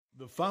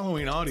The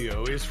following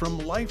audio is from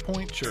Life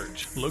Point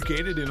Church,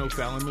 located in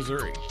O'Fallon,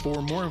 Missouri.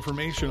 For more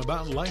information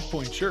about Life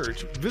Point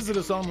Church, visit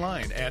us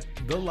online at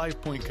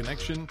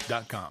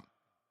thelifepointconnection.com.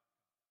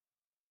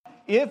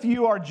 If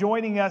you are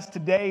joining us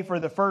today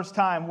for the first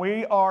time,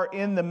 we are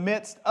in the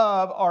midst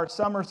of our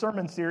summer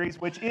sermon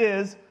series, which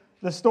is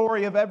The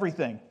Story of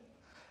Everything.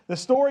 The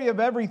story of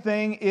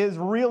everything is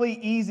really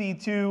easy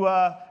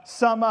to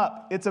sum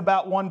up. It's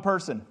about one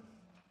person.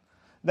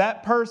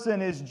 That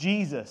person is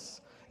Jesus.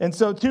 And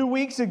so 2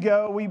 weeks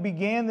ago, we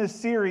began this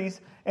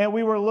series, and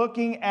we were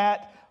looking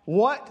at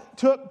what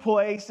took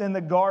place in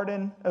the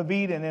Garden of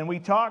Eden. And we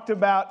talked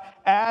about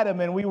Adam,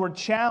 and we were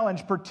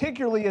challenged,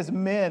 particularly as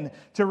men,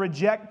 to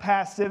reject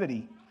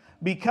passivity.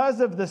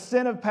 Because of the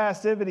sin of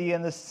passivity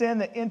and the sin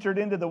that entered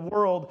into the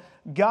world,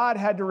 God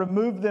had to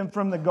remove them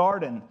from the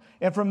garden.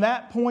 And from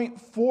that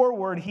point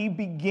forward, He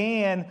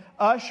began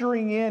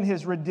ushering in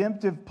His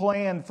redemptive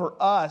plan for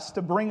us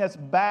to bring us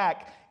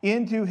back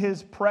into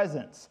His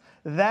presence.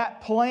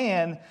 That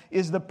plan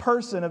is the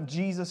person of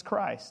Jesus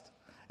Christ.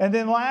 And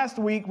then last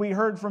week we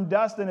heard from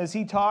Dustin as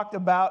he talked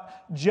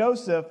about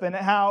Joseph and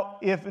how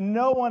if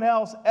no one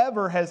else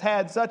ever has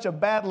had such a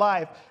bad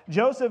life,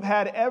 Joseph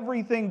had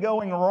everything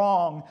going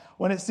wrong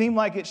when it seemed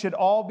like it should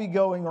all be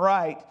going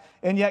right.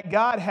 And yet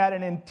God had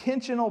an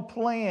intentional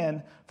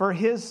plan for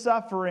his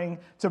suffering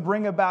to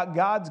bring about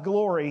God's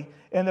glory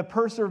and the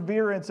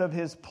perseverance of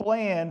His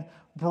plan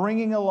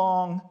bringing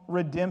along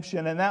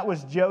redemption. And that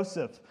was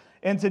Joseph.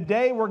 And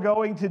today we're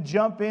going to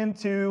jump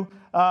into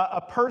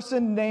a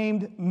person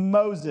named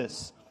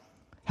Moses.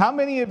 How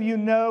many of you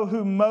know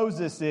who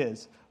Moses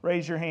is?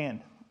 Raise your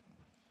hand.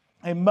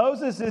 And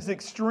Moses is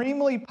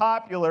extremely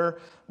popular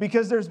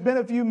because there's been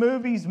a few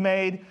movies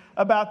made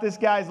about this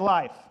guy's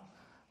life.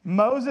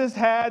 Moses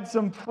had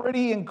some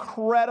pretty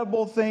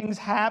incredible things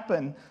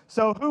happen.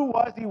 So who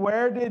was he?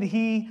 Where did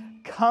he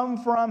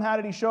come from? How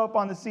did he show up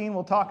on the scene?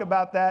 We'll talk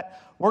about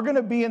that. We're going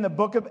to be in the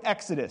book of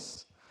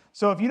Exodus.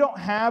 So if you don't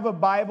have a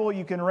Bible,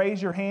 you can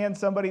raise your hand.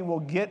 Somebody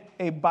will get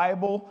a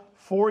Bible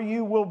for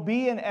you. We'll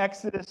be in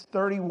Exodus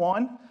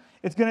 31.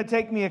 It's going to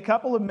take me a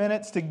couple of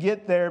minutes to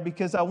get there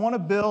because I want to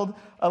build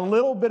a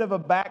little bit of a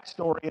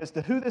backstory as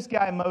to who this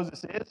guy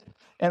Moses is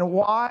and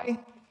why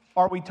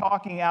are we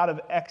talking out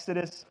of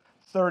Exodus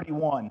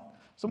 31.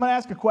 So I'm going to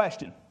ask a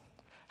question.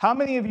 How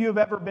many of you have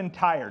ever been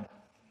tired?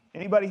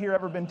 Anybody here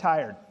ever been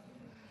tired?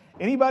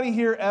 Anybody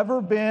here ever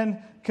been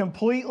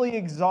completely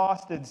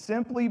exhausted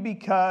simply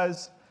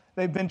because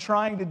they've been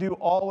trying to do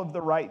all of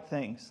the right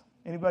things?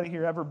 Anybody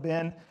here ever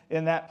been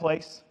in that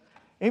place?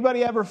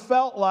 Anybody ever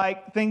felt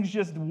like things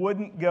just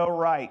wouldn't go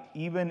right,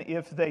 even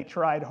if they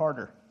tried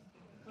harder?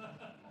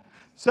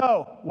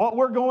 So, what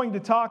we're going to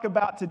talk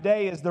about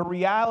today is the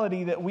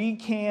reality that we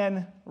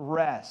can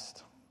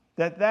rest.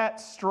 That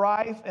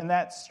strife and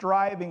that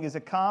striving is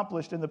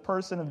accomplished in the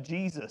person of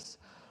Jesus.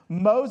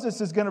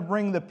 Moses is going to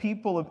bring the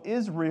people of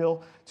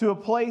Israel to a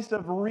place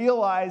of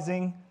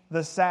realizing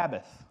the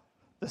Sabbath.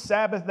 The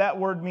Sabbath, that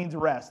word means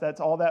rest. That's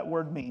all that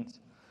word means.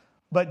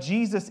 But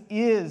Jesus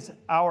is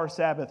our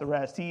Sabbath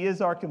rest. He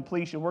is our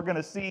completion. We're going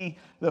to see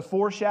the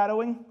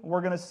foreshadowing. We're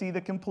going to see the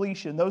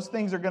completion. Those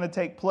things are going to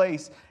take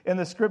place in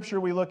the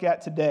scripture we look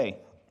at today.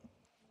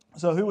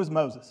 So who was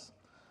Moses?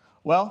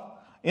 Well,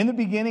 in the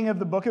beginning of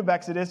the book of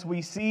Exodus,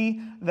 we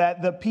see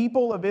that the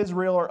people of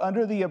Israel are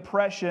under the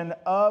oppression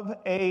of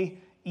an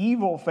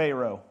evil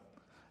Pharaoh.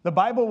 The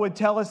Bible would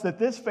tell us that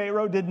this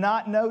Pharaoh did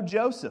not know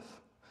Joseph.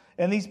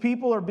 And these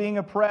people are being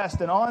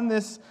oppressed. And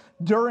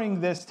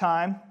during this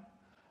time,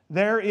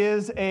 there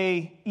is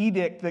an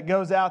edict that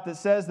goes out that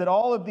says that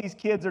all of these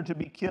kids are to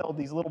be killed,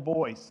 these little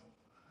boys.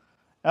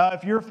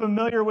 If you're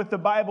familiar with the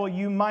Bible,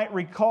 you might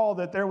recall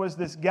that there was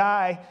this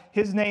guy,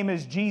 his name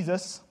is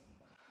Jesus.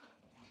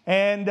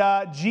 And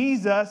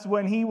Jesus,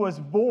 when he was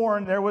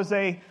born, there was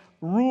a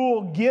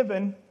rule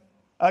given,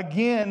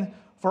 again,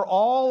 for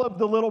all of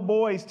the little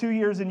boys 2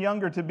 years and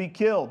younger to be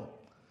killed.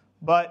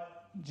 But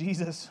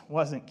Jesus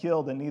wasn't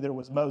killed, and neither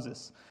was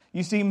Moses.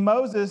 You see,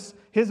 Moses,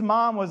 his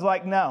mom was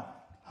like, no,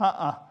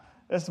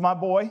 that's my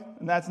boy,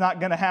 and that's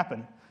not going to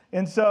happen.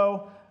 And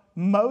so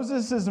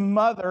Moses'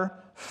 mother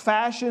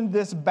fashioned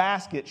this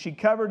basket. She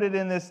covered it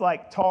in this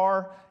like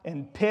tar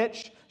and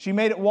pitch. She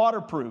made it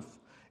waterproof.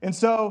 And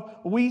so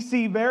we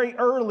see very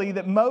early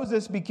that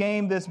Moses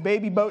became this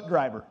baby boat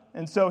driver.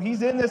 And so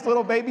he's in this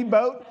little baby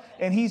boat,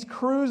 and he's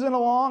cruising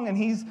along, and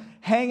he's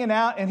hanging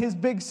out, and his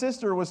big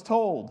sister was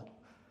told,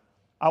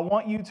 I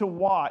want you to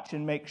watch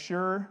and make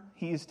sure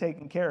he is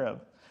taken care of.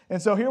 And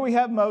so here we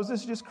have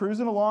Moses just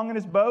cruising along in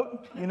his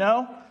boat,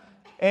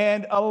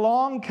 and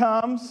along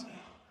comes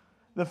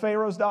the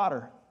Pharaoh's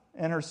daughter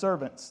and her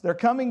servants. They're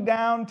coming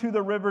down to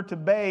the river to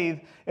bathe,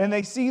 and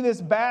they see this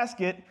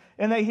basket,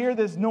 and they hear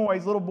this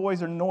noise. Little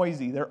boys are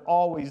noisy. They're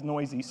always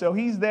noisy. So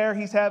he's there.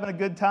 He's having a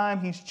good time.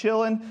 He's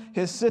chilling.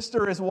 His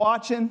sister is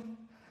watching,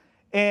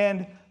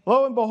 and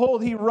lo and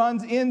behold, he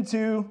runs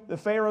into the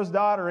Pharaoh's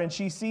daughter, and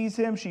she sees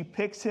him. She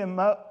picks him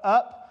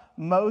up.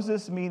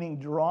 Moses, meaning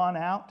drawn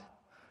out.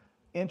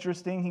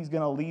 Interesting, he's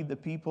going to lead the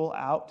people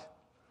out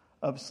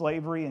of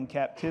slavery and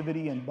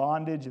captivity and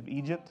bondage of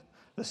Egypt.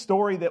 The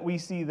story that we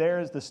see there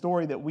is the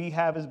story that we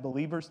have as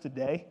believers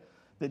today,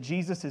 that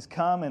Jesus has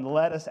come and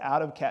led us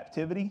out of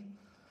captivity.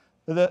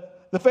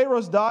 The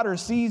Pharaoh's daughter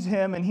sees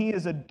him, and he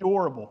is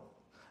adorable.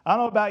 I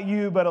don't know about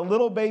you, but a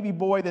little baby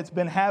boy that's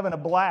been having a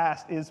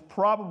blast is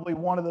probably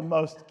one of the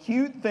most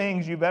cute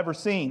things you've ever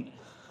seen.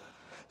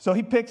 So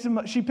she picks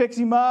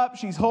him up,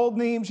 she's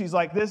holding him, she's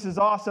like, this is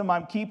awesome,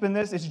 I'm keeping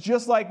this. It's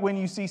just like when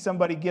you see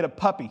somebody get a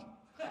puppy.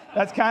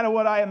 That's kind of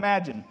what I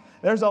imagine.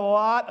 There's a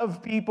lot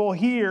of people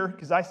here,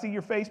 because I see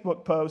your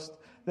Facebook post,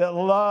 that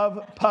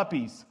love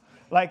puppies.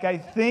 Like, I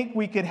think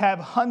we could have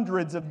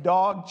hundreds of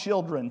dog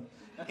children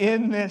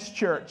in this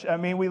church. I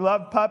mean, we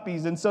love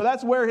puppies. And so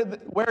that's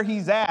where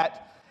he's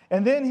at.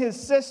 And then his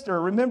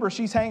sister, remember,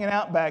 she's hanging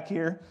out back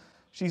here.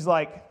 She's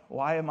like,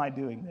 why am I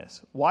doing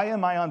this? Why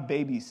am I on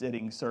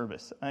babysitting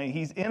service? I mean,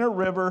 he's in a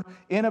river,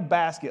 in a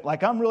basket.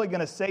 Like, I'm really going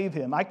to save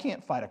him. I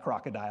can't fight a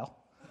crocodile.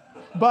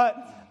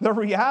 But the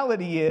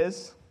reality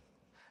is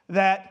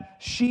that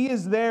she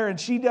is there and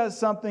she does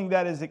something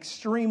that is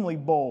extremely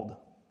bold.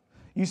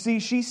 You see,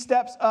 she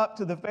steps up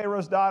to the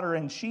Pharaoh's daughter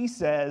and she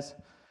says,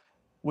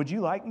 would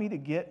you like me to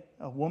get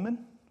a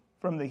woman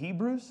from the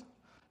Hebrews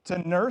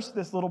to nurse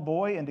this little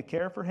boy and to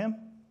care for him?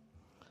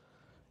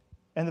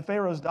 And the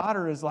Pharaoh's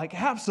daughter is like,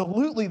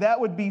 absolutely, that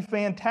would be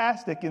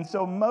fantastic. And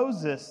so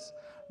Moses,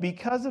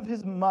 because of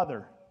his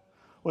mother,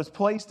 was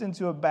placed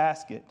into a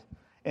basket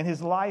and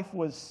his life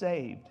was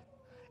saved.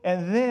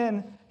 And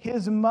then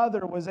his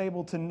mother was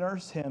able to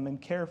nurse him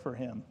and care for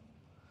him.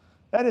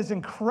 That is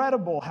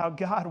incredible how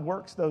God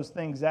works those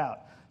things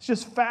out. It's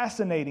just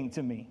fascinating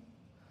to me.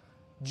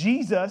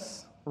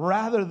 Jesus,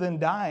 rather than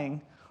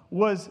dying,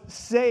 was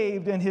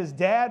saved, and his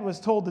dad was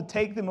told to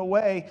take them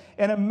away.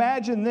 And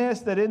imagine this,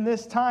 that in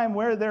this time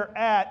where they're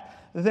at,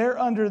 they're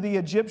under the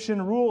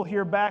Egyptian rule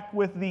here back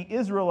with the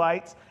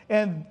Israelites,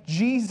 and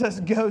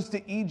Jesus goes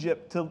to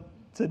Egypt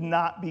to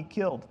not be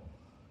killed.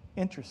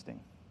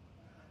 Interesting.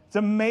 It's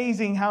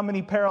amazing how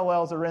many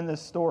parallels are in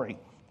this story.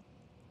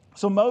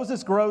 So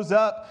Moses grows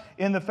up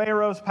in the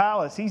Pharaoh's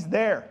palace. He's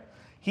there.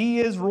 He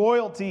is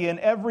royalty in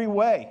every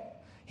way.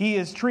 He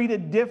is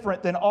treated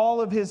different than all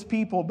of his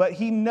people, but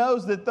he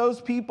knows that those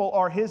people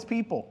are his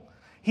people.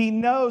 He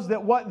knows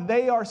that what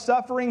they are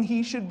suffering,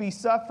 he should be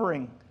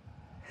suffering.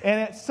 And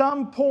at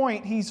some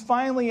point, he's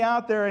finally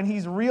out there and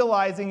he's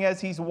realizing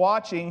as he's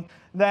watching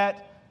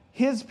that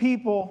his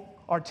people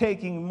are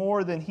taking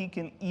more than he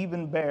can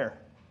even bear.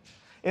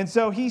 And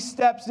so he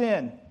steps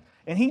in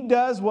and he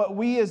does what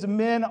we as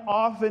men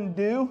often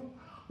do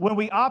when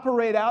we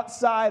operate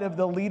outside of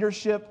the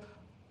leadership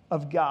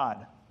of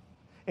God.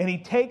 And he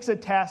takes a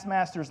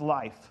taskmaster's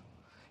life.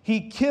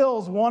 He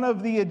kills one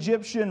of the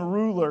Egyptian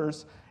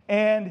rulers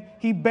and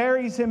he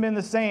buries him in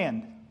the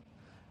sand.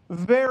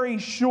 Very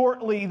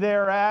shortly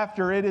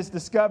thereafter, it is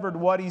discovered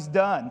what he's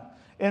done.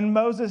 And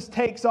Moses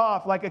takes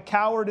off like a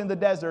coward in the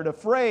desert,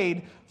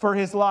 afraid for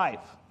his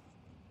life.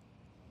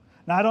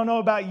 Now, I don't know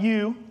about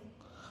you,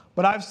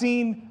 but I've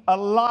seen a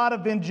lot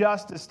of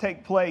injustice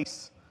take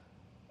place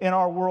in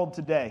our world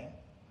today.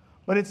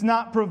 But it's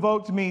not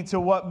provoked me to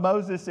what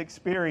Moses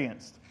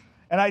experienced.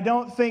 And I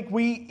don't think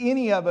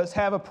any of us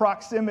have a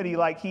proximity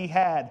like he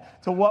had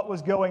to what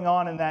was going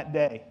on in that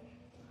day.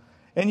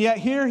 And yet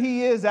here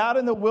he is out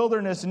in the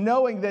wilderness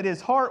knowing that his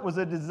heart was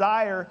a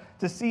desire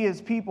to see his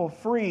people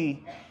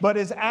free, but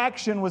his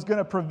action was going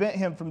to prevent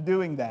him from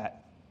doing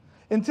that.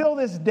 Until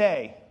this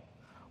day,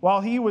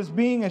 while he was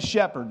being a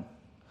shepherd.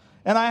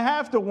 And I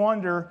have to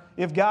wonder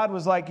if God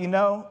was like,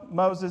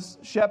 Moses,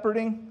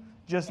 shepherding,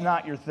 just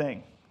not your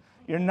thing.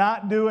 You're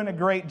not doing a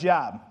great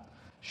job.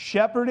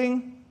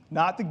 Shepherding,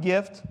 not the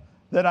gift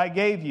that I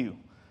gave you.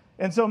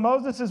 And so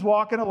Moses is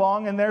walking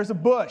along and there's a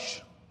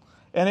bush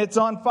and it's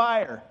on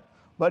fire,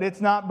 but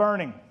it's not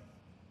burning.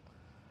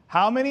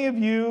 How many of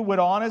you would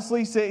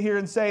honestly sit here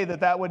and say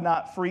that would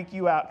not freak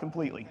you out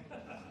completely?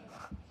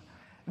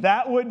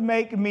 That would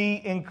make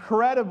me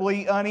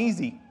incredibly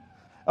uneasy.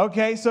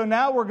 Okay, so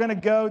now we're going to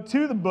go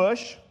to the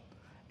bush,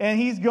 and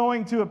he's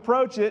going to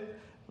approach it.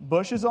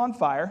 Bush is on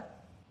fire.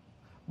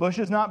 Bush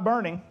is not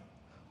burning.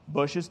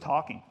 Bush is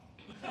talking.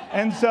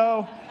 And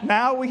so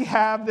now we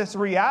have this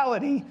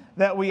reality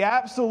that we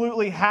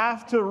absolutely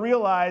have to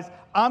realize,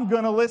 I'm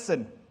going to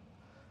listen.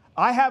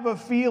 I have a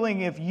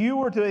feeling if you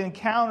were to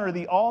encounter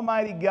the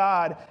Almighty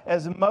God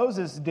as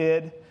Moses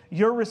did,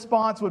 your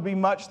response would be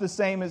much the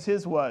same as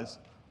his was.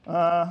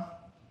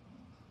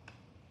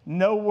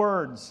 No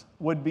words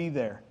would be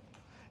there.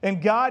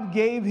 And God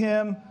gave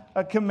him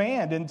a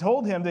command and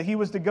told him that he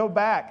was to go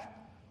back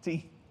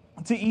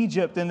to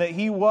Egypt and that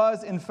he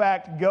was, in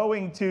fact,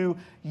 going to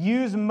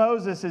use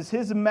Moses as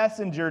his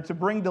messenger to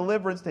bring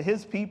deliverance to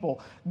his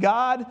people.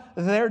 God,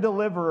 their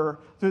deliverer,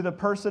 through the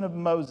person of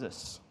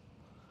Moses.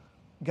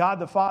 God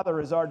the Father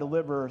is our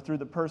deliverer through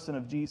the person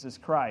of Jesus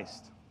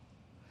Christ.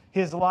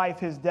 His life,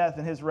 his death,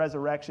 and his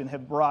resurrection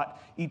have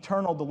brought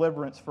eternal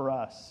deliverance for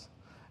us.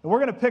 And we're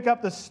going to pick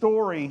up the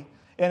story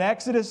in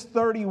Exodus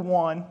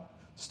 31,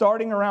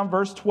 starting around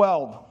verse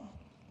 12.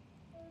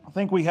 I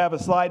think we have a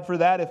slide for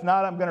that. If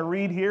not, I'm going to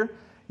read here.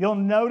 You'll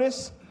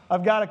notice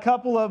I've got a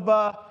couple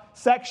of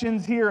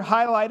sections here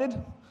highlighted.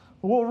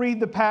 We'll read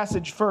the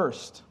passage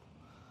first.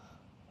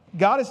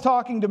 God is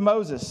talking to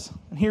Moses,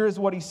 and here is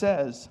what he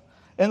says.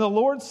 And the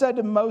Lord said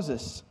to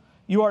Moses,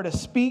 you are to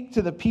speak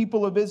to the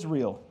people of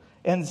Israel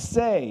and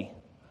say,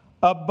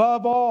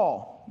 above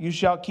all, you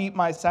shall keep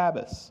my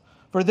Sabbaths.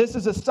 For this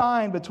is a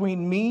sign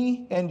between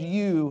me and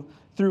you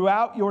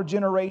throughout your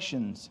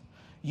generations.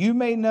 You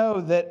may know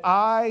that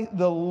I,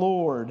 the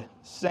Lord,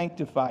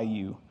 sanctify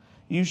you.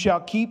 You shall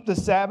keep the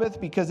Sabbath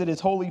because it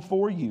is holy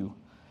for you.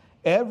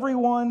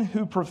 Everyone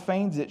who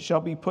profanes it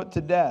shall be put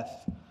to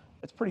death.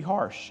 That's pretty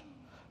harsh.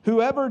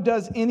 Whoever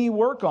does any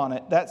work on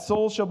it, that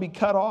soul shall be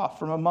cut off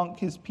from among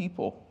his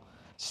people.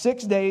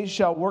 6 days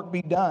shall work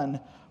be done,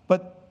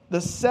 but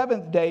the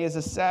seventh day is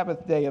a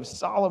Sabbath day of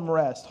solemn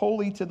rest,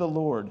 holy to the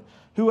Lord.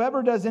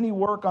 Whoever does any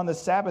work on the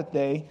Sabbath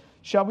day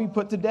shall be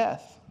put to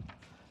death.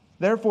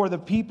 Therefore, the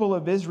people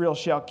of Israel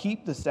shall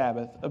keep the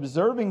Sabbath,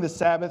 observing the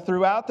Sabbath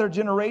throughout their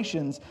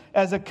generations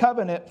as a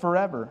covenant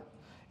forever.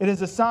 It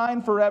is a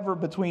sign forever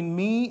between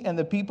me and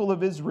the people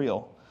of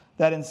Israel,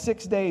 that in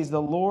 6 days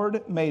the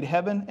Lord made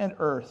heaven and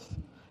earth,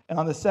 and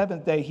on the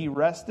seventh day he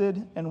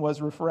rested and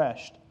was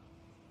refreshed.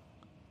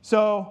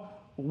 So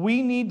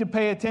we need to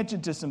pay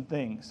attention to some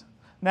things.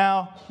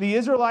 Now, the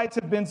Israelites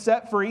have been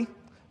set free.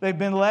 They've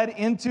been led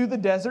into the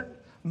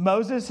desert.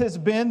 Moses has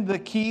been the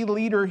key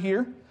leader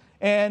here.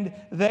 And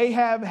they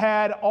have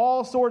had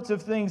all sorts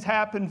of things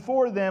happen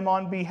for them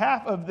on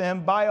behalf of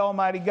them by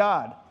Almighty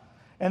God.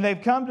 And they've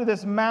come to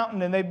this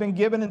mountain and they've been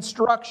given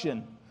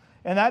instruction.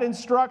 And that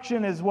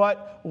instruction is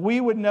what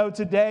we would know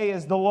today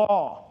as the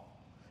law.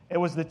 It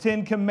was the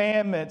 10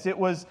 Commandments. It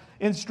was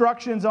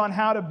instructions on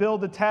how to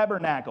build the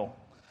tabernacle.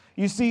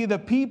 You see, the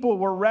people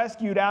were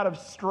rescued out of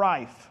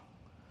strife.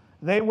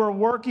 They were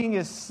working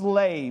as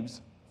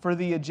slaves for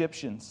the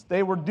Egyptians.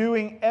 They were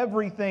doing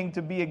everything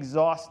to be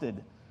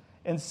exhausted.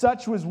 And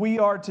such as we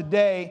are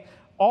today,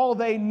 all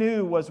they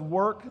knew was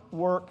work,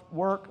 work,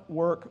 work,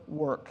 work,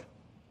 work.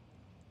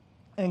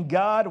 And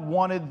God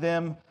wanted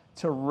them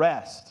to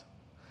rest.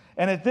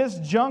 And at this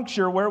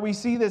juncture where we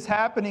see this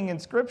happening in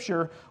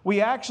Scripture,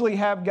 we actually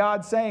have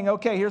God saying,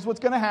 okay, here's what's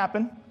going to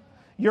happen.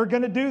 You're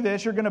going to do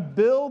this. You're going to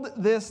build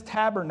this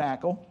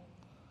tabernacle,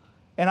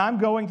 and I'm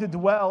going to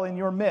dwell in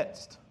your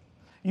midst.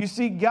 You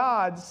see,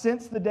 God,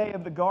 since the day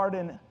of the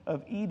Garden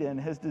of Eden,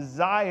 has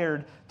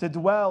desired to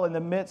dwell in the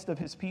midst of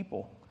his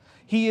people.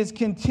 He is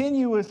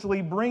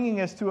continuously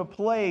bringing us to a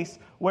place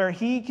where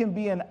he can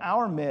be in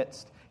our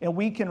midst and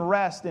we can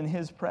rest in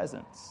his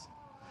presence.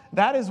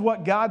 That is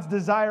what God's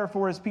desire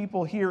for his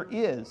people here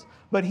is.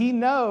 But he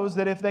knows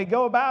that if they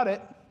go about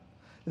it,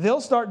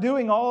 they'll start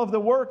doing all of the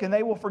work and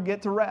they will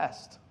forget to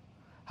rest.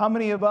 How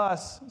many of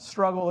us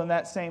struggle in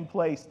that same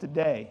place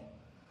today?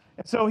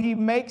 And so he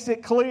makes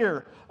it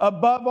clear,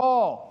 above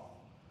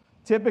all.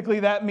 Typically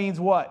that means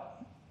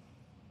what?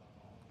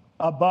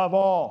 Above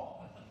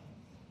all.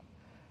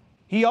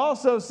 He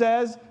also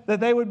says that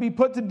they would be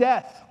put to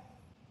death.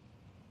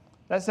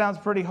 That sounds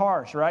pretty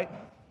harsh, right?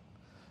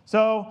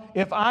 So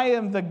if I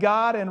am the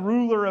God and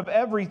ruler of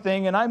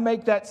everything and I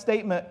make that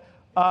statement,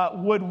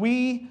 would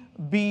we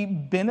be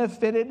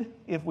benefited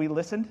if we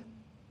listened?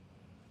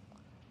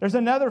 There's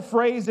another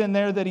phrase in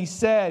there that he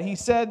said. He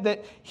said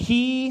that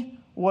he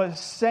was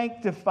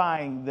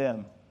sanctifying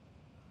them.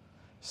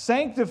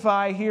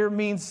 Sanctify here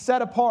means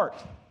set apart.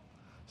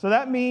 So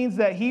that means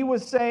that he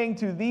was saying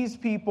to these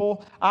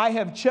people, I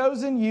have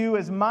chosen you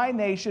as my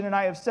nation and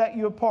I have set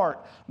you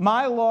apart.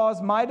 My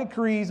laws, my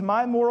decrees,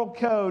 my moral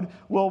code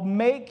will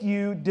make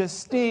you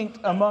distinct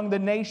among the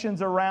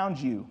nations around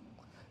you.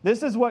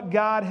 This is what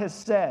God has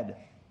said.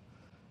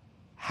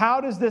 How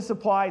does this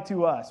apply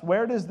to us?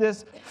 Where does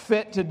this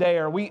fit today?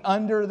 Are we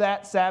under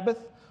that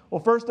Sabbath?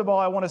 Well, first of all,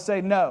 I want to say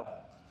no.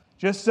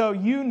 Just so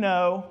you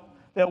know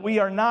that we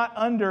are not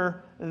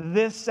under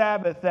this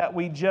Sabbath that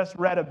we just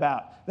read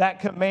about. That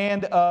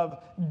command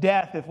of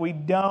death if we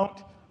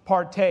don't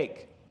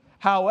partake.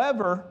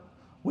 However,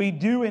 we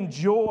do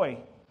enjoy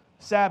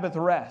Sabbath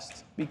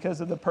rest because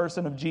of the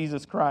person of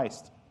Jesus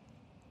Christ.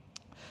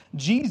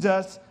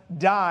 Jesus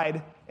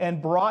died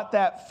and brought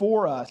that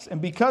for us. And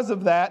because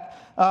of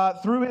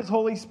that, through his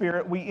Holy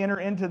Spirit, we enter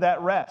into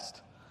that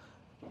rest.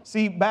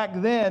 See, back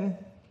then,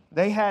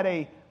 they had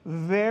a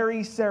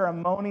very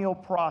ceremonial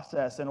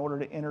process in order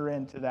to enter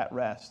into that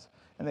rest.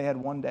 And they had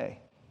one day.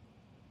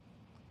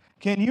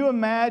 Can you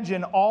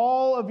imagine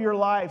all of your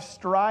life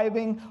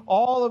striving,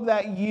 all of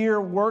that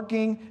year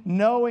working,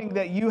 knowing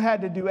that you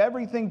had to do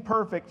everything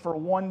perfect for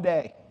one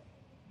day?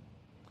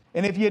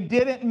 And if you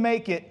didn't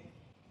make it,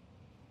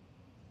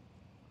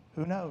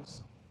 who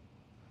knows?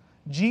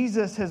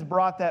 Jesus has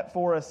brought that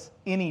for us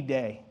any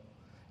day.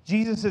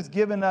 Jesus has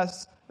given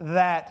us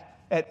that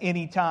at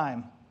any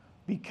time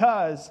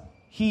because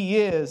he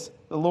is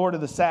the Lord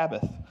of the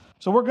Sabbath.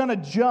 So we're going to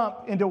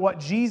jump into what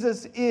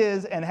Jesus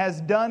is and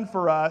has done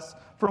for us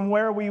from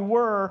where we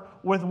were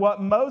with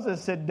what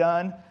Moses had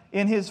done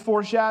in his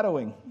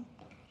foreshadowing.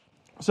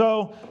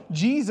 So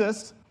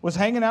Jesus was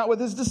hanging out with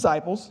his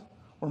disciples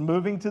We're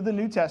moving to the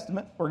New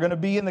Testament. We're going to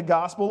be in the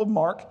Gospel of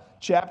Mark,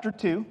 chapter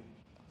 2.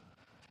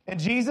 And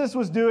Jesus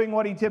was doing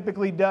what he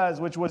typically does,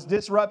 which was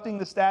disrupting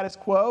the status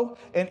quo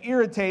and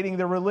irritating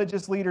the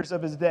religious leaders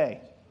of his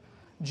day.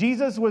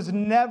 Jesus was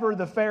never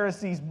the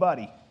Pharisees'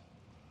 buddy.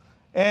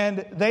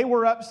 And they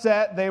were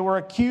upset. They were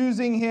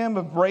accusing him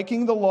of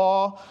breaking the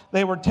law.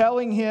 They were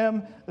telling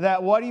him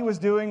that what he was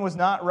doing was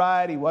not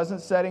right. He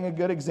wasn't setting a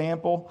good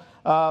example.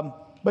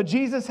 But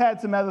Jesus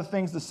had some other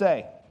things to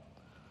say.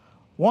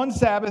 One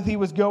Sabbath, he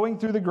was going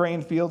through the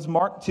grain fields,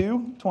 Mark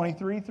 2,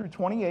 23 through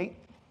 28.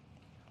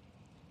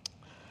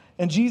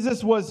 And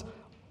Jesus was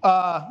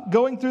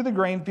going through the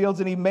grain fields,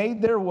 and he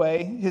made their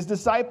way. His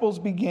disciples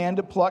began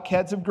to pluck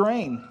heads of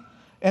grain.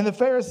 And the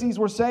Pharisees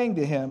were saying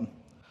to him,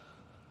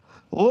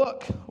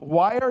 "Look,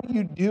 why are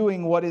you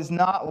doing what is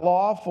not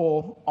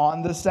lawful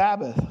on the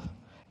Sabbath?"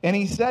 And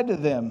he said to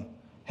them,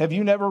 "Have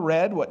you never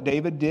read what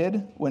David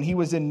did when he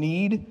was in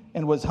need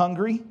and was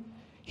hungry?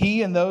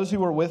 He and those who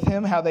were with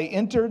him, how they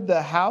entered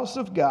the house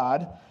of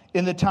God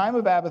in the time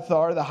of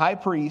Abiathar, the high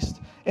priest,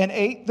 and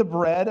ate the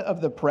bread of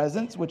the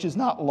presence, which is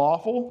not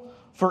lawful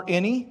for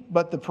any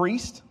but the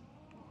priest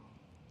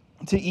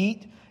to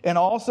eat, and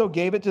also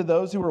gave it to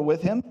those who were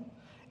with him.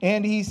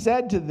 And he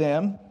said to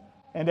them,"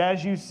 and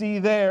as you see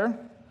there,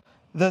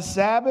 "the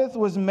Sabbath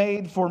was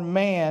made for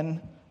man,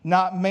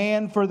 not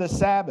man for the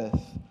Sabbath.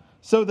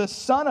 So the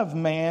Son of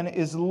Man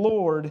is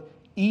Lord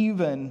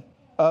even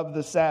of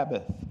the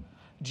Sabbath."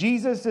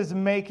 Jesus is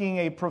making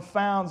a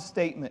profound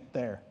statement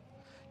there.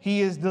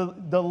 He is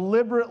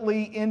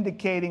deliberately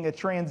indicating a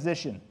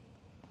transition.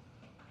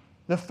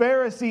 The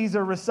Pharisees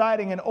are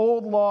reciting an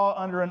old law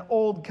under an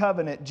old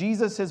covenant.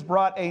 Jesus has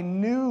brought a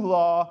new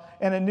law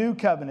and a new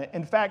covenant.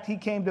 In fact, he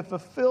came to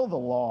fulfill the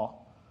law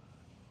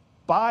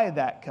by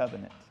that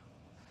covenant.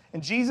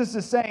 And Jesus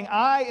is saying,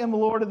 I am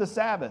Lord of the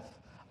Sabbath.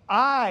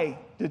 I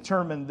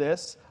determined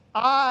this.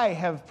 I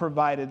have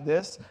provided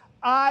this.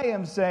 I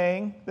am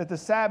saying that the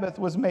Sabbath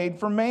was made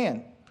for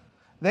man.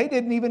 They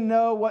didn't even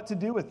know what to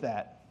do with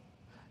that.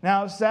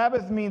 Now,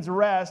 Sabbath means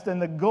rest,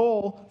 and the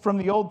goal from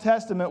the Old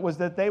Testament was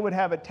that they would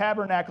have a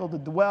tabernacle to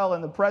dwell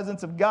in the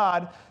presence of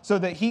God so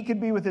that he could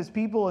be with his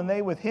people and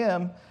they with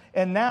him.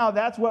 And now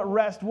that's what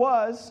rest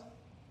was.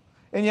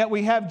 And yet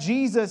we have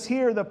Jesus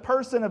here, the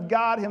person of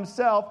God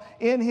himself,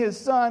 in his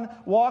Son,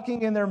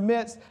 walking in their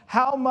midst.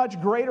 How much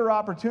greater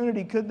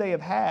opportunity could they have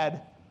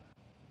had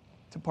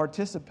to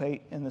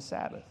participate in the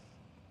Sabbath?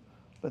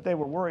 But they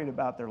were worried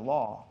about their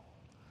law.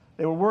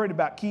 They were worried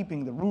about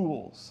keeping the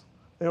rules.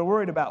 They were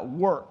worried about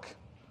works.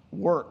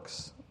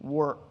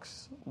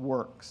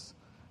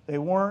 They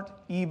weren't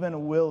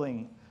even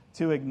willing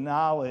to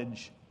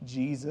acknowledge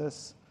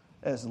Jesus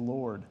as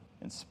Lord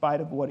in spite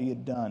of what he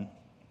had done.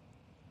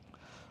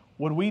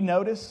 Would we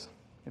notice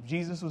if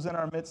Jesus was in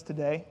our midst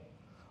today?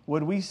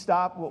 Would we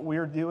stop what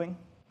we're doing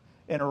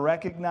and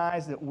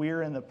recognize that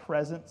we're in the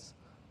presence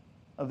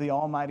of the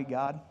Almighty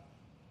God?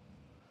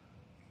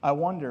 I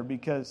wonder,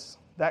 because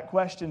that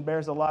question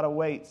bears a lot of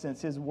weight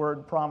since his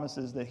word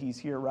promises that he's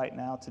here right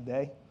now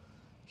today.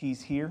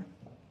 He's here,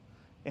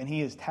 and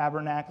he is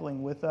tabernacling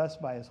with us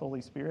by his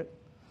Holy Spirit.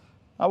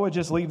 I would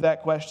just leave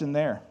that question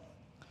there.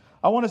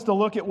 I want us to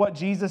look at what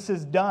Jesus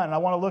has done. I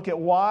want to look at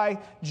why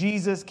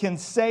Jesus can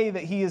say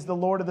that he is the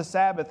Lord of the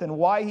Sabbath and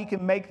why he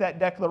can make that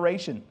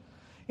declaration.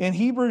 In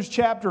Hebrews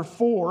chapter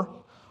 4,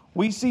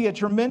 we see a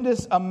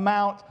tremendous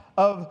amount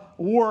of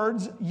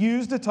words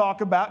used to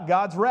talk about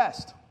God's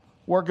rest.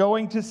 We're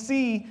going to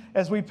see,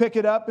 as we pick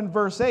it up in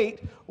verse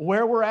 8,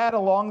 where we're at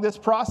along this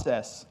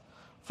process.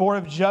 For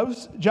if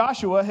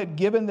Joshua had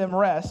given them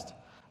rest,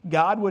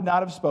 God would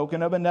not have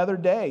spoken of another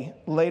day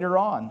later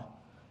on.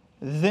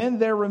 Then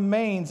there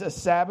remains a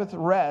Sabbath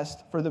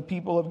rest for the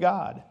people of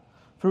God.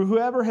 For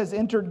whoever has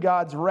entered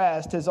God's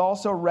rest has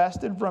also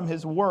rested from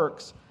his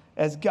works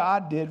as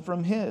God did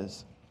from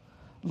his.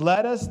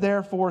 Let us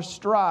therefore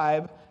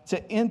strive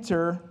to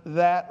enter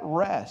that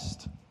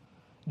rest.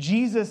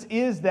 Jesus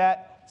is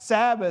that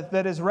Sabbath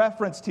that is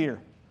referenced here.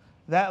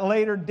 That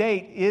later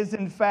date is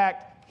in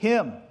fact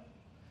him.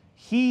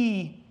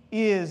 He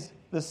is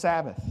the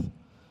Sabbath.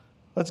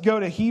 Let's go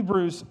to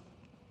Hebrews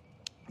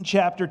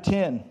chapter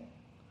 10.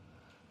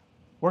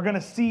 We're going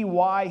to see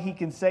why he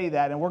can say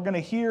that, and we're going to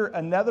hear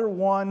another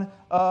one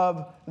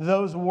of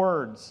those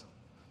words.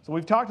 So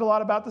we've talked a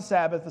lot about the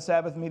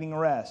Sabbath meaning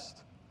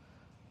rest.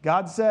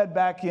 God said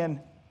back in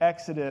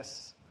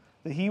Exodus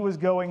that he was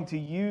going to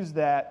use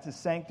that to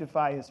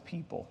sanctify his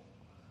people,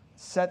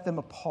 set them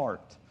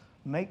apart,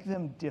 make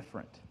them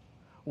different.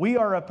 We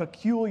are a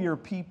peculiar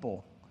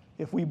people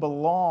if we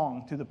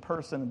belong to the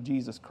person of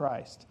Jesus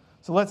Christ.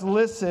 So let's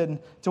listen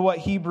to what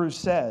Hebrews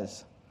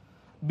says.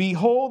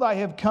 Behold, I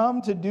have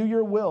come to do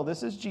your will.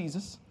 This is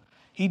Jesus.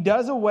 He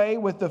does away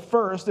with the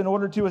first in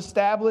order to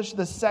establish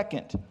the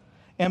second.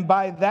 And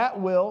by that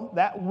will,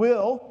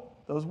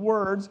 those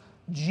words,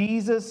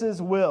 Jesus'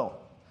 will.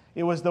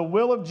 It was the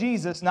will of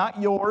Jesus,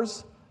 not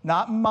yours,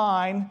 not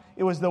mine.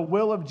 It was the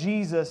will of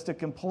Jesus to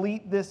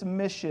complete this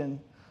mission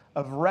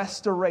of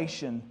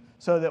restoration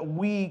so that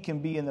we can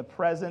be in the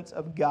presence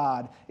of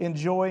God,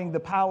 enjoying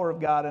the power of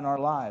God in our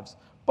lives.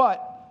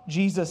 But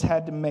Jesus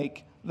had to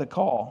make the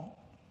call.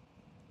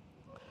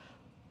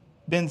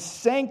 Been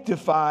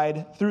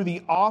sanctified through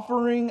the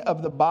offering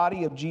of the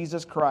body of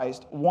Jesus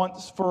Christ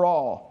once for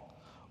all.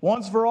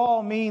 Once for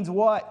all means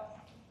what?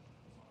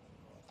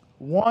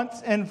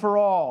 Once and for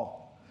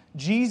all.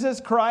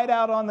 Jesus cried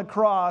out on the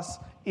cross,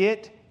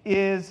 "It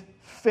is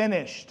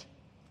finished."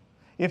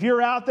 If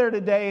you're out there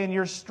today and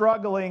you're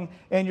struggling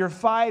and you're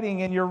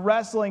fighting and you're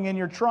wrestling and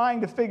you're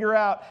trying to figure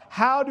out,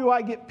 how do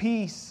I get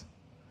peace?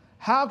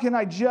 How can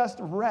I just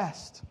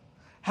rest?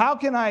 How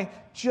can I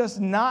just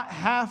not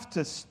have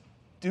to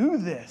do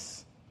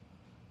this?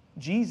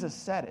 Jesus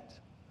said it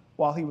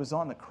while he was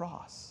on the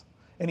cross.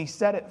 And he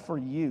said it for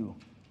you.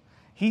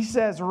 He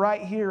says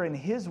right here in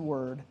his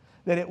word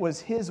that it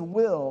was his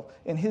will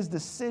and his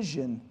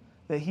decision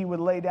that he would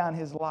lay down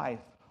his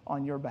life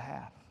on your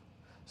behalf,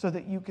 so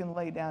that you can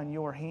lay down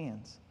your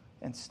hands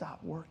and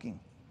stop working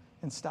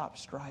and stop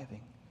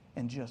striving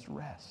and just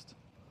rest.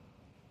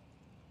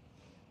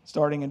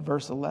 Starting in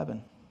verse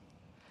 11.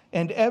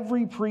 And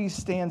every priest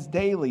stands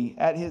daily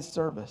at his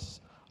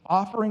service,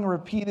 offering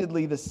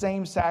repeatedly the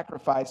same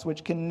sacrifice,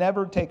 which can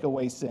never take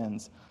away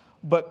sins.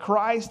 But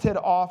Christ had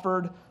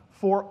offered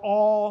for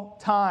all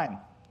time.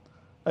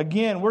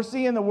 Again, we're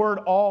seeing the word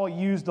all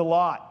used a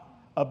lot.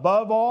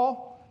 Above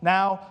all,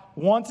 now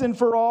once and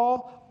for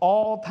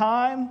all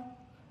time,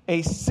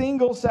 a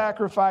single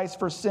sacrifice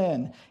for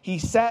sin. He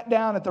sat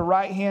down at the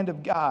right hand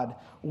of God,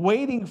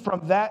 waiting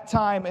from that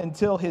time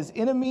until his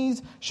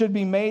enemies should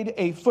be made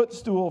a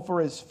footstool for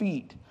his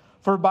feet.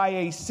 For by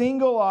a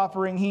single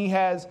offering he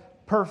has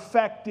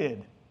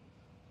perfected.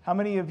 How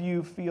many of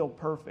you feel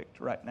perfect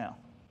right now?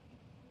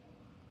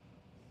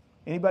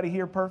 Anybody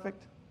here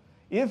perfect?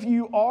 If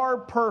you are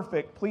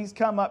perfect, please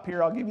come up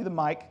here. I'll give you the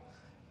mic,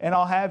 and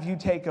I'll have you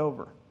take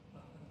over.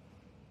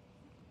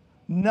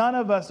 None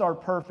of us are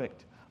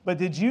perfect. But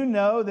did you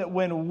know that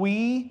when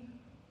we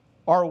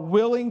are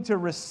willing to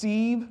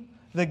receive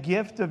the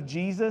gift of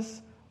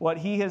Jesus, what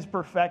he has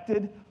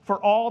perfected for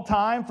all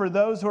time, for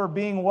those who are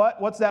being what?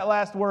 What's that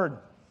last word?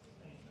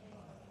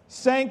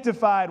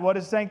 Sanctified. What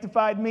does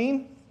sanctified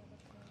mean?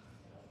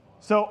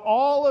 So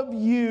all of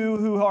you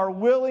who are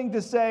willing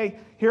to say,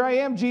 here I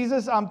am,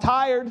 Jesus, I'm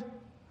tired.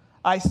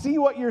 I see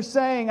what you're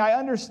saying. I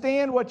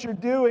understand what you're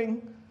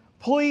doing.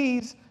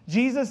 Please,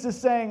 Jesus is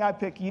saying, I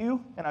pick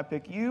you, and I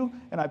pick you,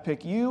 and I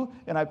pick you,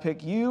 and I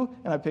pick you,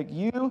 and I pick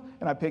you,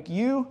 and I pick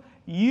you.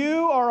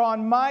 You are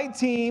on my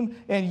team,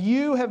 and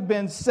you have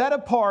been set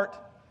apart,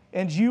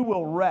 and you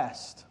will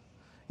rest.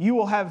 You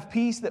will have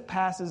peace that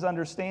passes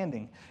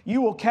understanding.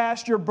 You will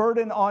cast your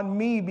burden on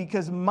me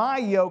because my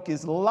yoke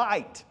is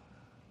light,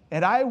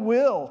 and I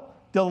will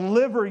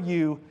deliver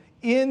you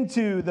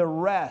into the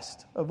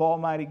rest of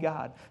Almighty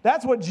God.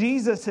 That's what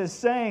Jesus is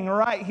saying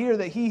right here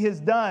that he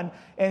has done,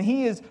 and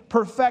he has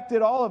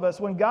perfected all of us.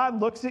 When God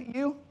looks at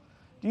you,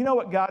 do you know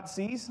what God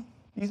sees?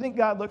 Do you think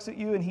God looks at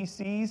you and he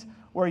sees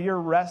where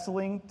you're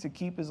wrestling to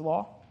keep his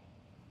law?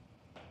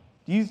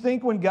 Do you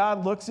think when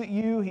God looks at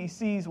you, he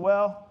sees,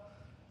 well,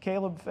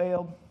 Caleb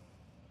failed,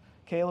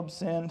 Caleb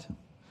sinned,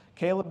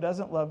 Caleb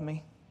doesn't love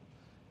me.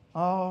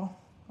 Oh.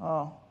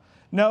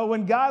 No,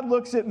 when God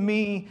looks at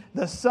me,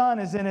 the sun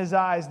is in his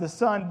eyes, the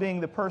sun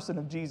being the person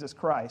of Jesus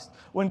Christ.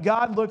 When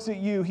God looks at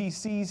you, he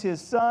sees his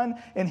son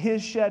and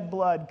his shed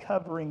blood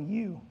covering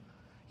you.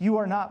 You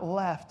are not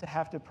left to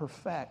have to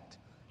perfect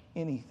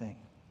anything.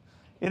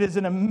 It is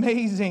an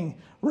amazing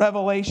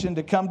revelation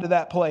to come to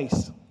that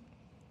place.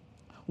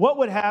 What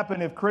would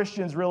happen if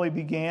Christians really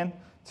began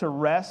to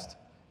rest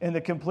in the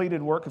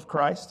completed work of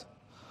Christ?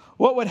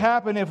 What would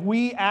happen if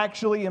we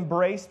actually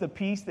embrace the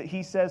peace that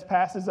he says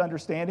passes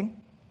understanding?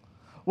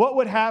 What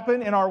would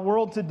happen in our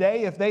world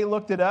today if they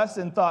looked at us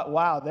and thought,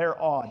 wow, they're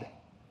odd.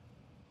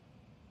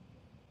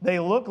 They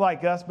look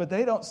like us, but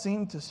they don't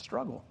seem to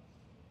struggle.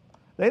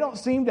 They don't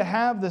seem to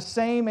have the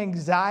same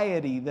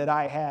anxiety that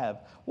I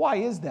have. Why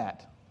is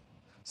that?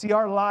 See,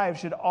 our lives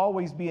should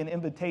always be an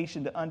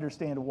invitation to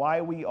understand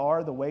why we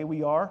are the way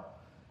we are,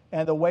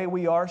 and the way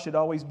we are should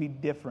always be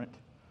different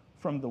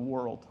from the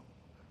world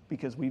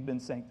because we've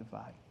been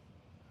sanctified.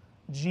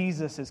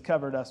 Jesus has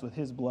covered us with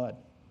his blood.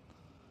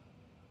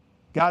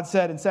 God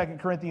said in 2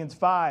 Corinthians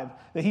 5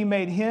 that he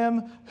made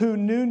him who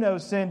knew no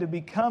sin to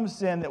become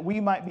sin that we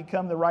might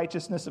become the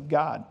righteousness of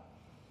God.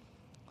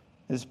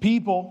 As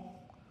people,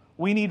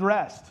 we need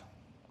rest.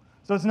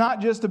 So it's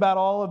not just about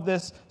all of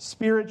this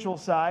spiritual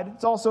side.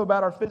 It's also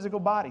about our physical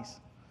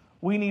bodies.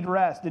 We need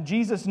rest. And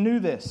Jesus knew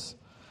this.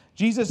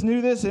 Jesus knew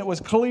this, and it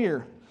was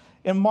clear.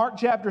 In Mark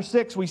chapter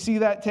 6, we see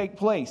that take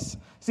place.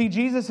 See,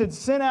 Jesus had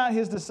sent out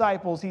his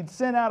disciples. He'd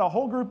sent out a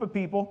whole group of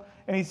people,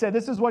 and he said,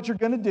 this is what you're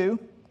going to do.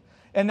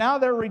 And now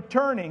they're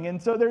returning. And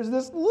so there's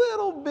this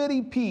little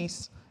bitty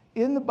piece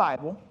in the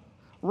Bible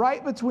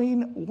right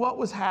between what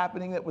was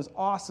happening that was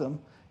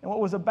awesome and what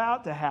was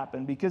about to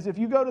happen. Because if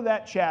you go to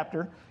that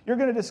chapter, you're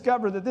going to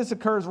discover that this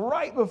occurs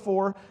right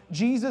before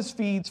Jesus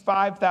feeds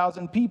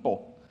 5,000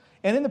 people.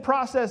 And in the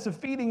process of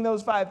feeding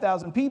those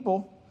 5,000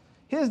 people,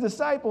 his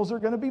disciples are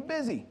going to be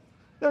busy.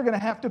 They're going to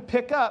have to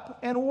pick up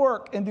and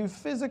work and do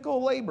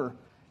physical labor,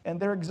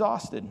 and they're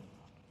exhausted.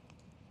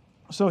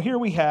 So here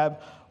we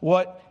have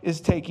what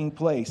is taking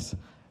place.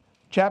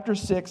 Chapter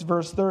 6,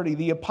 verse 30.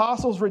 The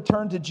apostles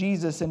returned to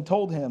Jesus and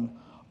told him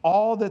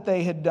all that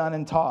they had done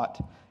and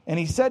taught. And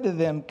he said to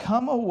them,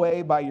 "Come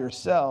away by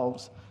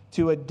yourselves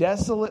to a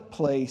desolate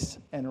place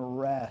and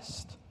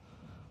rest."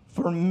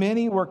 For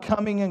many were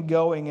coming and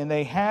going, and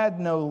they had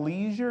no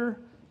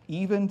leisure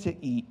even to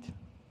eat.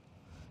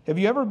 Have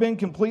you ever been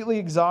completely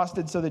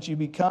exhausted so that you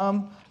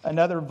become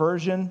another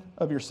version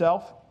of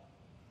yourself?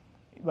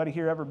 Anybody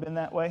here ever been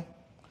that way?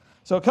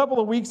 So a couple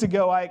of weeks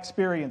ago, I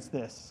experienced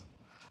this.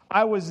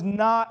 I was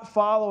not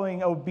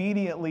following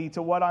obediently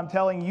to what I'm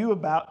telling you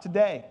about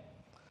today.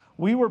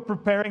 We were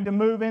preparing to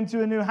move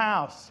into a new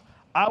house.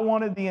 I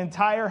wanted the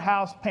entire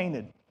house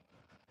painted.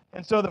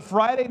 And so the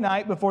Friday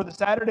night before the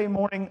Saturday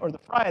morning, or the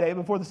Friday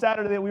before the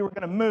Saturday that we were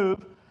going to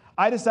move,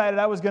 I decided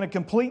I was going to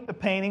complete the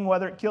painting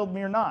whether it killed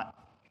me or not.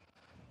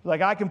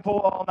 Like, I can pull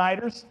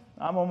all-nighters.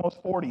 I'm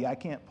almost 40. I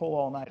can't pull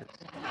all-nighters.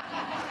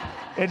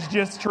 It's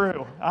just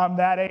true. I'm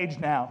that age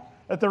now.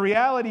 But the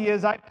reality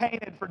is I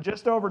painted for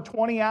just over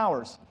 20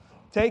 hours,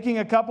 taking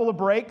a couple of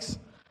breaks.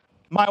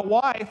 My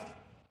wife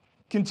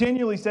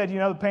continually said,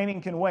 the painting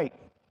can wait.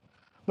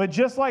 But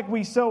just like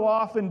we so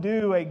often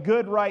do a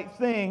good, right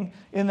thing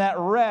in that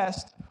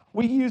rest,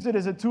 we use it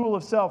as a tool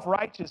of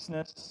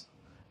self-righteousness.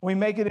 We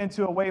make it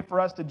into a way for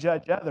us to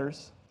judge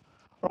others.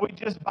 Or we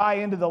just buy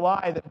into the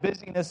lie that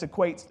busyness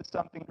equates to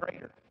something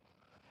greater.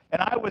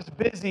 And I was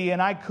busy,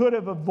 and I could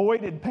have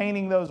avoided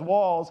painting those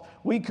walls.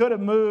 We could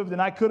have moved,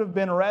 and I could have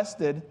been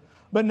rested.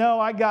 But no,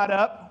 I got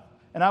up,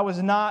 and I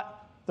was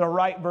not the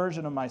right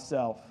version of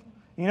myself.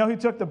 You know who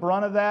took the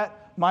brunt of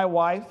that? My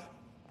wife.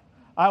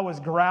 I was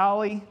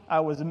growly. I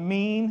was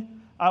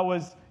mean. I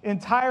was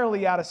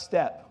entirely out of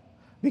step.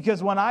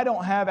 Because when I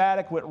don't have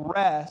adequate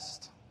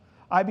rest,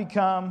 I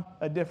become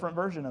a different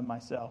version of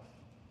myself.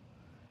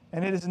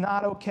 And it is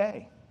not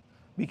okay,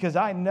 because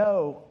I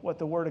know what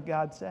the Word of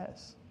God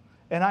says.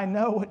 And I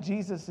know what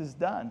Jesus has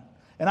done.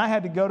 And I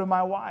had to go to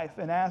my wife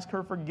and ask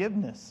her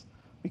forgiveness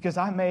because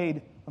I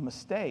made a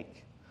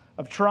mistake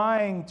of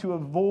trying to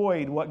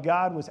avoid what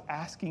God was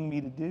asking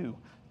me to do.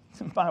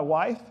 My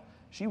wife,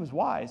 she was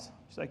wise.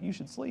 She's like, "You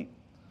should sleep."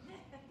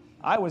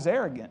 I was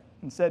arrogant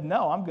and said,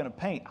 "No, I'm going to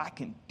paint. I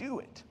can do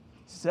it."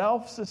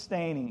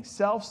 Self-sustaining,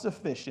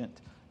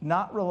 self-sufficient,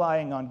 not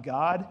relying on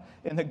God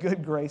and the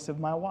good grace of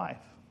my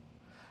wife.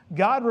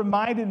 God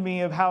reminded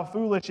me of how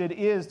foolish it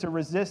is to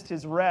resist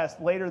His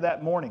rest later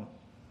that morning.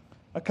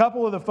 A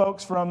couple of the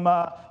folks from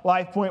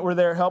Life Point were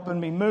there helping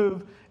me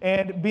move,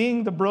 and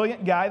being the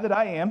brilliant guy that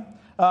I am,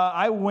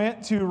 I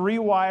went to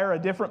rewire a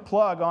different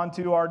plug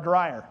onto our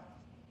dryer.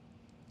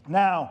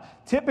 Now,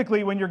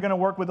 typically when you're going to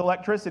work with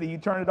electricity, you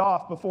turn it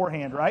off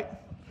beforehand, right?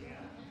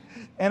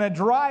 And a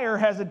dryer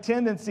has a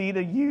tendency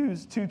to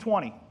use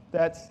 220.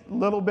 That's a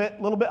little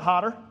bit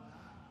hotter.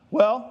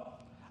 Well,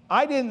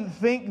 I didn't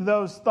think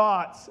those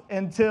thoughts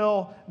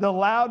until the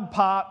loud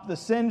pop, the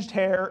singed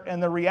hair,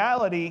 and the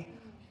reality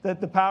that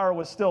the power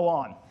was still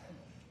on.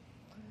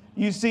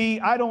 You see,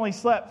 I'd only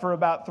slept for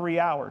about 3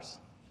 hours.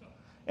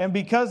 And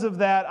because of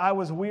that, I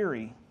was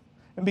weary.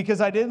 And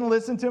because I didn't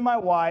listen to my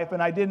wife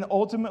and I didn't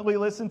ultimately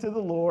listen to the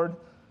Lord,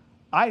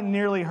 I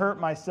nearly hurt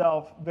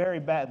myself very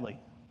badly.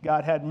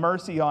 God had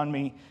mercy on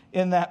me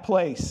in that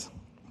place.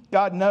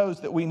 God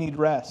knows that we need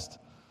rest.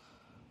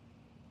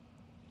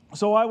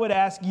 So I would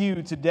ask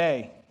you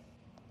today,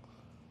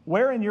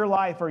 where in your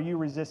life are you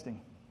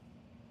resisting?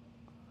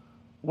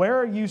 Where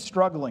are you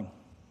struggling?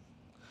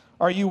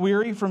 Are you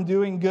weary from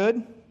doing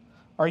good?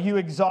 Are you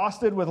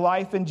exhausted with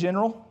life in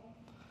general?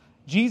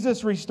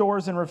 Jesus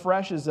restores and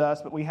refreshes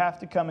us, but we have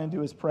to come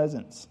into His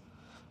presence.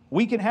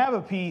 We can have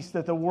a peace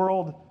that the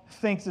world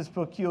thinks is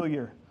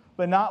peculiar,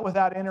 but not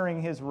without entering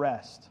His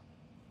rest.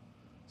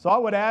 So I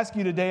would ask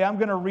you today, I'm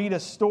going to read a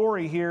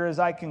story here as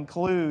I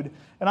conclude,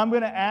 and I'm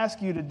going to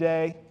ask you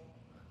today,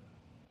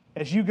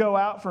 as you go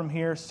out from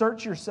here,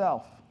 search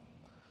yourself.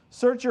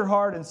 Search your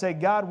heart and say,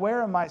 "God,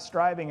 where am I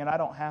striving and I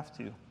don't have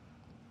to?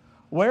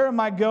 Where am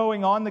I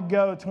going on the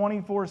go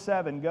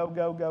 24/7? Go,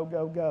 go, go,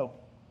 go, go."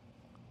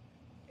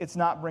 It's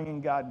not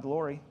bringing God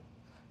glory.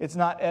 It's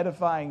not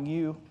edifying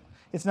you.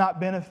 It's not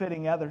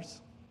benefiting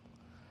others.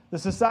 The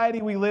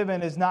society we live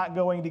in is not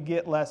going to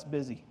get less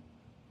busy.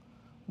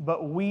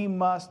 But we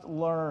must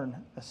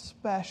learn,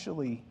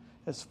 especially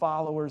as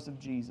followers of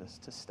Jesus,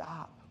 to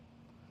stop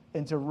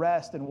and to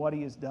rest in what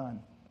He has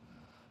done.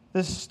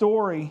 This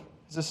story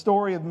is a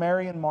story of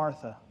Mary and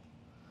Martha.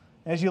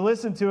 As you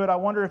listen to it, I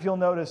wonder if you'll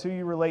notice who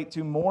you relate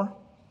to more.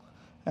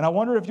 And I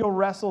wonder if you'll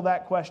wrestle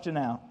that question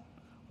out.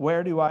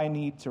 Where do I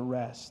need to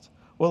rest?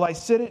 Will I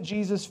sit at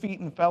Jesus' feet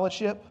in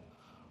fellowship?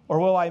 Or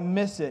will I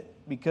miss it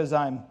because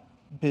I'm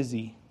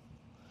busy?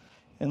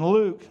 In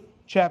Luke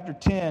chapter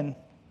 10,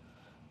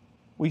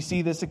 we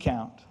see this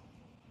account.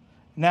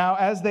 Now,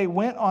 as they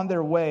went on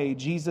their way,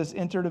 Jesus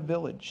entered a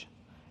village.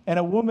 And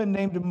a woman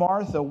named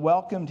Martha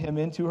welcomed Him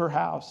into her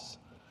house.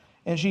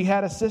 And she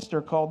had a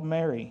sister called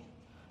Mary,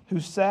 who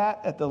sat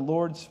at the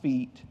Lord's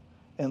feet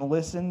and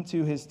listened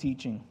to his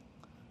teaching.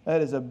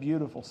 That is a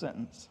beautiful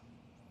sentence.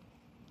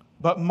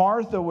 But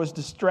Martha was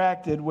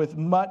distracted with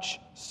much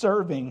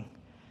serving,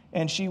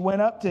 and she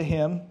went up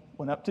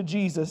to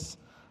Jesus,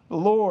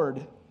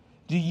 Lord,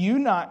 do you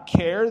not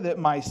care that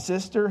my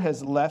sister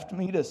has left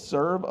me to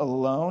serve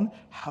alone?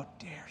 How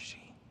dare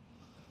she?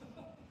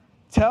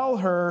 Tell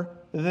her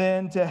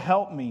then to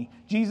help me.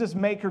 Jesus,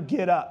 make her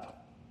get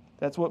up.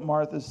 That's what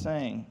Martha's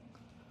saying.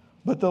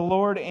 But the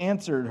Lord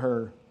answered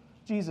her.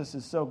 Jesus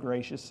is so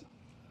gracious.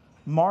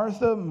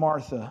 Martha,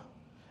 Martha,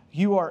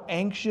 you are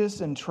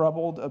anxious and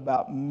troubled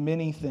about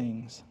many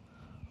things,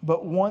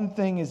 but one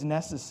thing is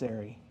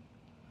necessary.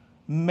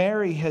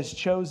 Mary has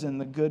chosen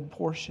the good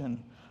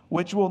portion,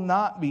 which will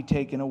not be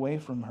taken away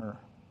from her.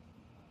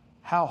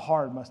 How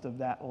hard must have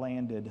that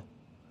landed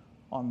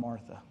on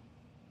Martha?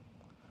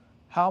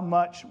 How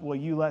much will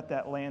you let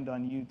that land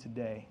on you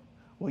today?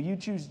 Will you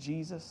choose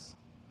Jesus?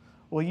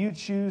 Will you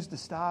choose to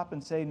stop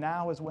and say,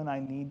 now is when I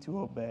need to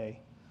obey?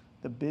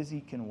 The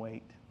busy can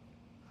wait.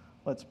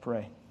 Let's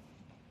pray.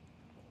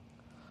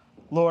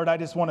 Lord, I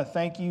just want to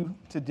thank you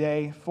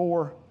today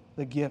for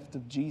the gift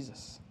of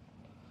Jesus.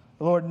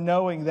 Lord,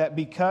 knowing that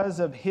because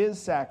of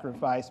his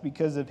sacrifice,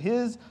 because of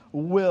his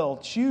will,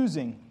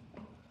 choosing,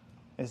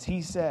 as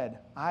he said,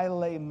 I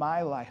lay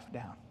my life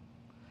down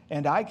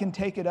and I can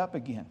take it up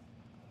again,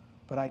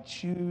 but I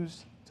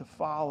choose to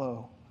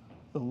follow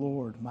the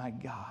Lord my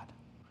God.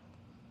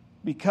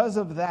 Because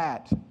of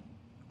that,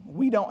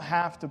 we don't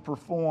have to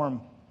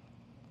perform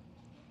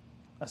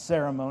a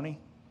ceremony.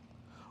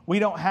 We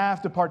don't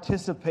have to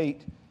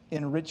participate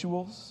in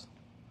rituals.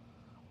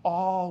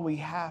 All we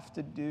have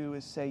to do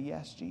is say,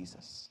 yes,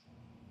 Jesus,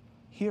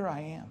 here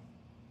I am.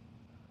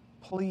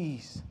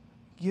 Please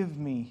give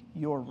me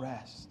your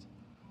rest,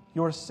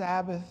 your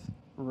Sabbath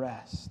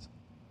rest.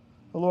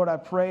 Lord, I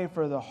pray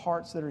for the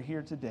hearts that are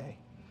here today,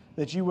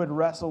 that you would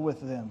wrestle with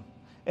them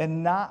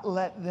and not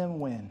let them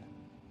win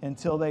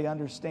until they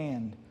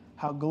understand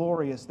how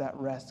glorious that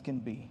rest can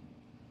be.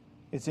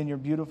 It's in your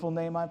beautiful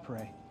name I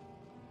pray.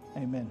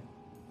 Amen.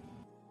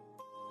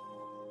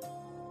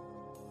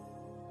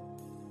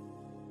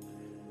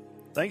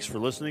 Thanks for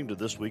listening to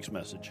this week's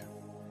message.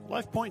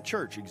 LifePoint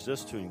Church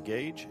exists to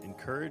engage,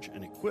 encourage,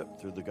 and equip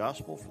through the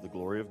gospel for the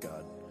glory of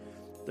God.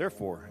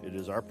 Therefore, it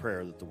is our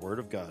prayer that the Word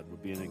of God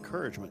would be an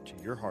encouragement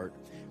to your heart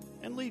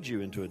and lead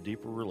you into a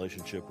deeper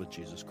relationship with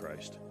Jesus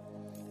Christ.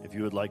 If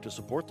you would like to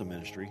support the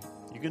ministry,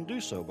 you can do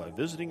so by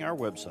visiting our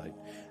website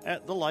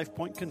at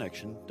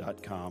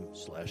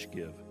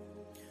thelifepointconnection.com/give.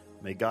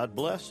 May God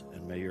bless,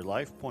 and may your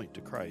life point to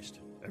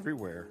Christ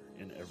everywhere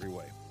in every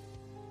way.